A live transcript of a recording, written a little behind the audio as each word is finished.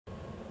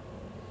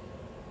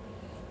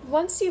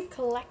Once you've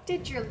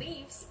collected your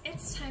leaves,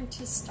 it's time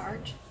to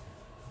start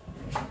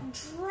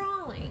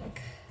drawing.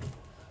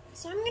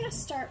 So I'm going to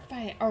start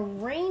by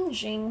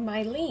arranging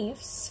my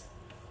leaves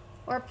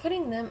or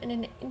putting them in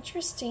an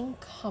interesting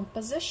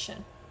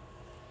composition.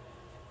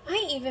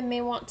 I even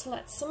may want to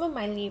let some of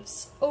my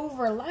leaves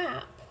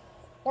overlap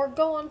or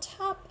go on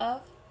top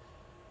of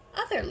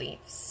other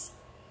leaves.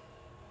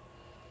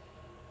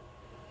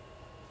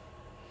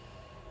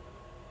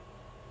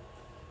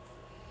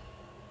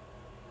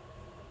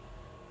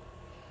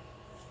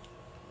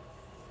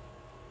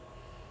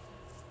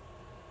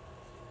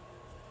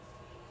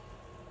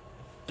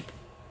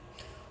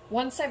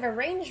 Once I've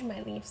arranged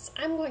my leaves,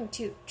 I'm going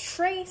to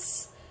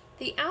trace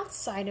the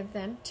outside of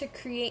them to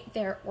create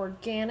their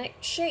organic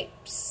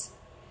shapes.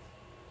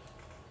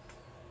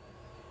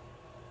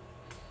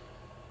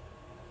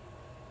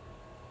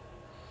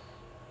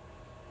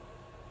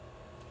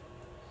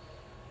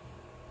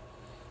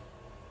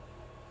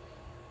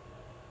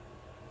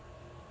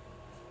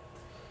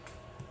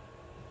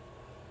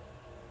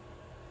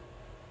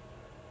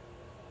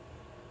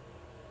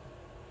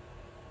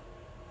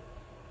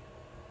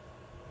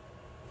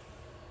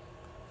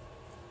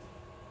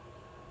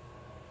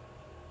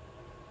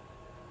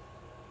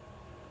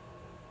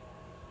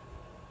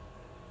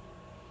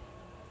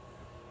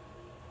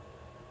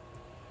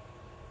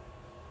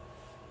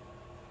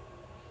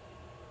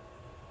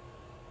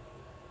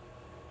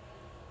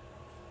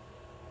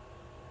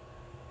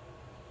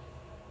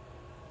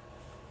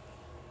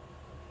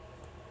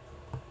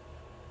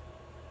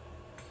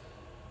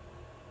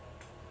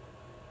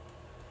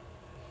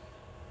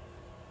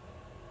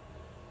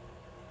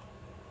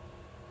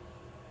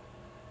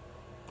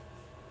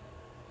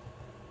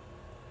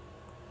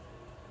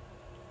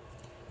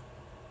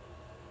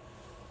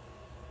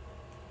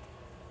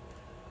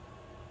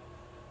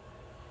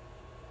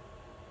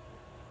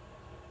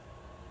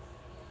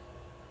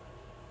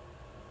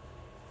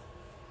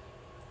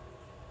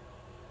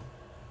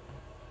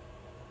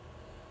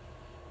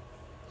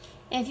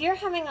 If you're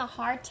having a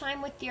hard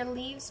time with your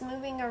leaves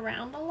moving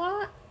around a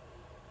lot,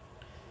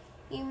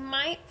 you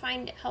might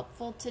find it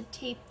helpful to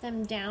tape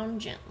them down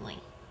gently.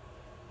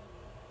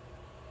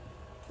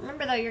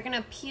 Remember though, you're going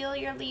to peel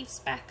your leaves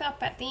back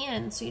up at the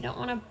end, so you don't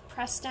want to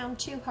press down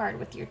too hard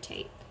with your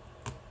tape.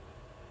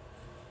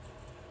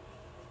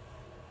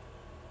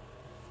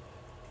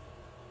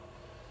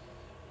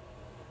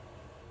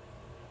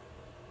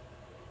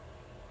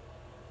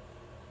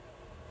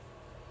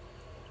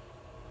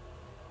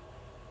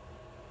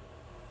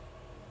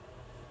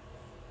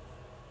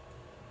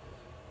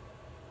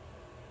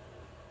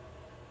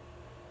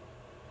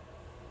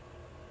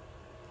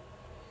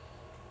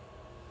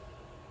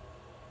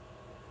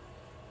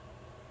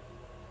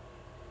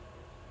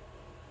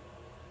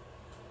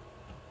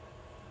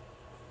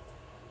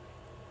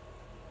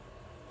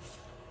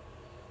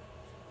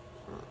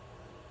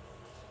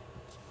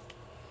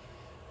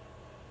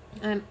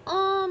 I'm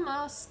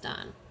almost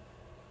done.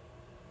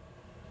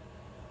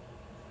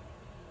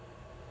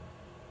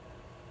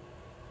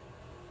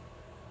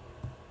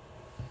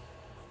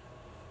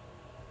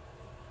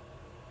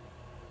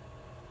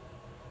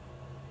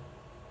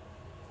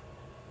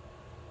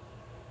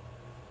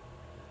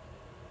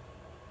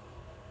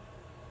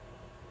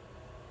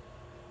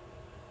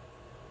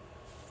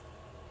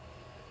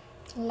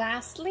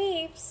 Last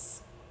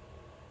leaves.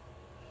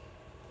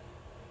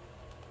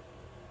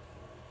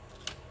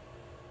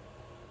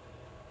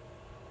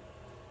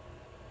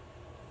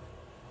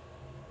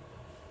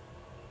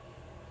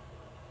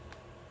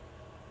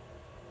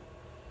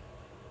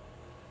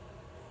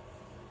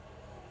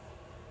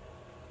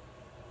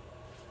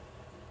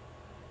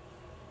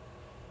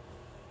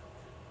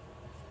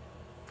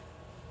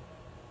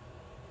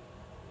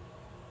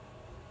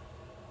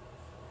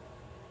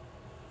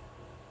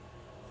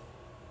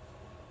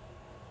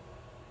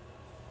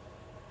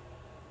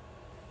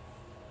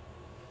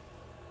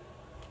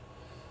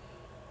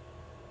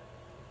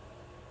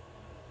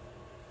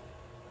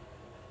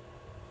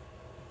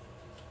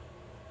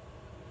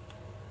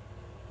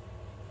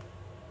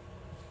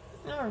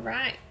 All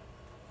right.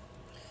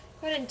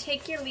 Go ahead and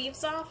take your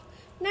leaves off.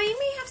 Now you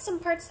may have some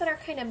parts that are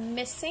kind of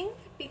missing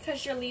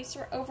because your leaves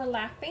are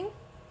overlapping.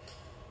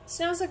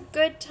 So now's a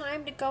good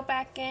time to go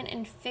back in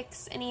and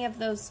fix any of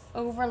those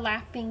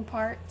overlapping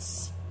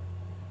parts.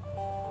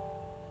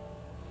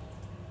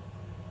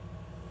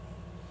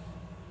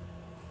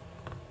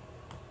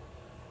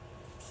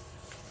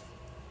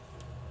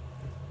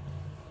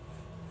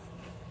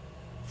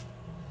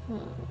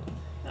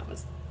 That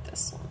was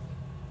this one.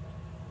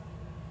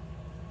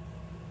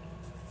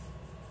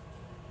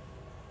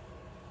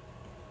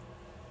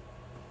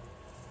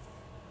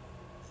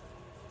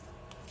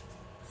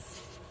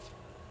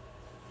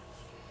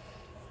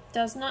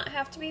 Does not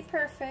have to be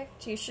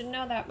perfect. You should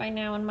know that by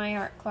now in my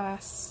art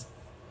class.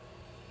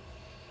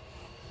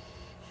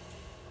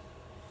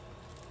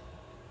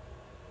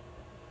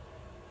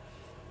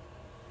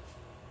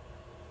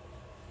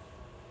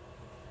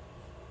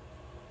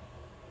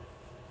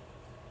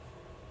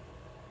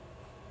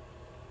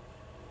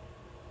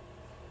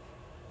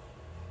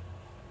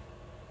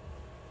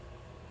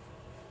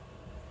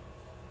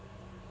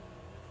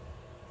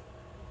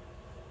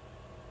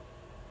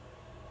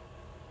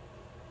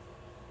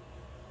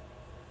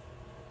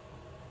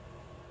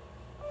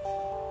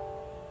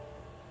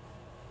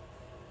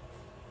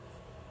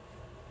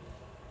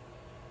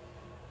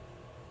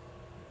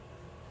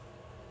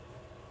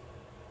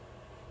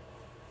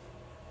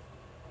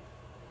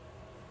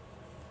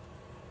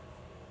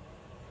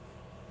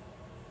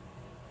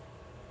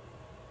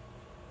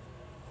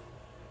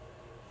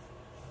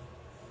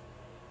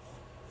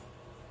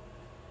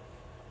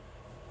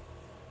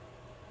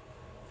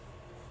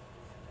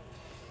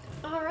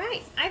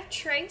 I've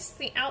traced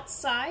the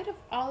outside of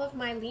all of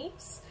my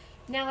leaves.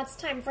 Now it's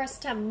time for us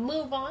to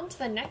move on to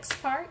the next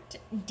part,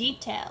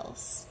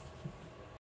 details.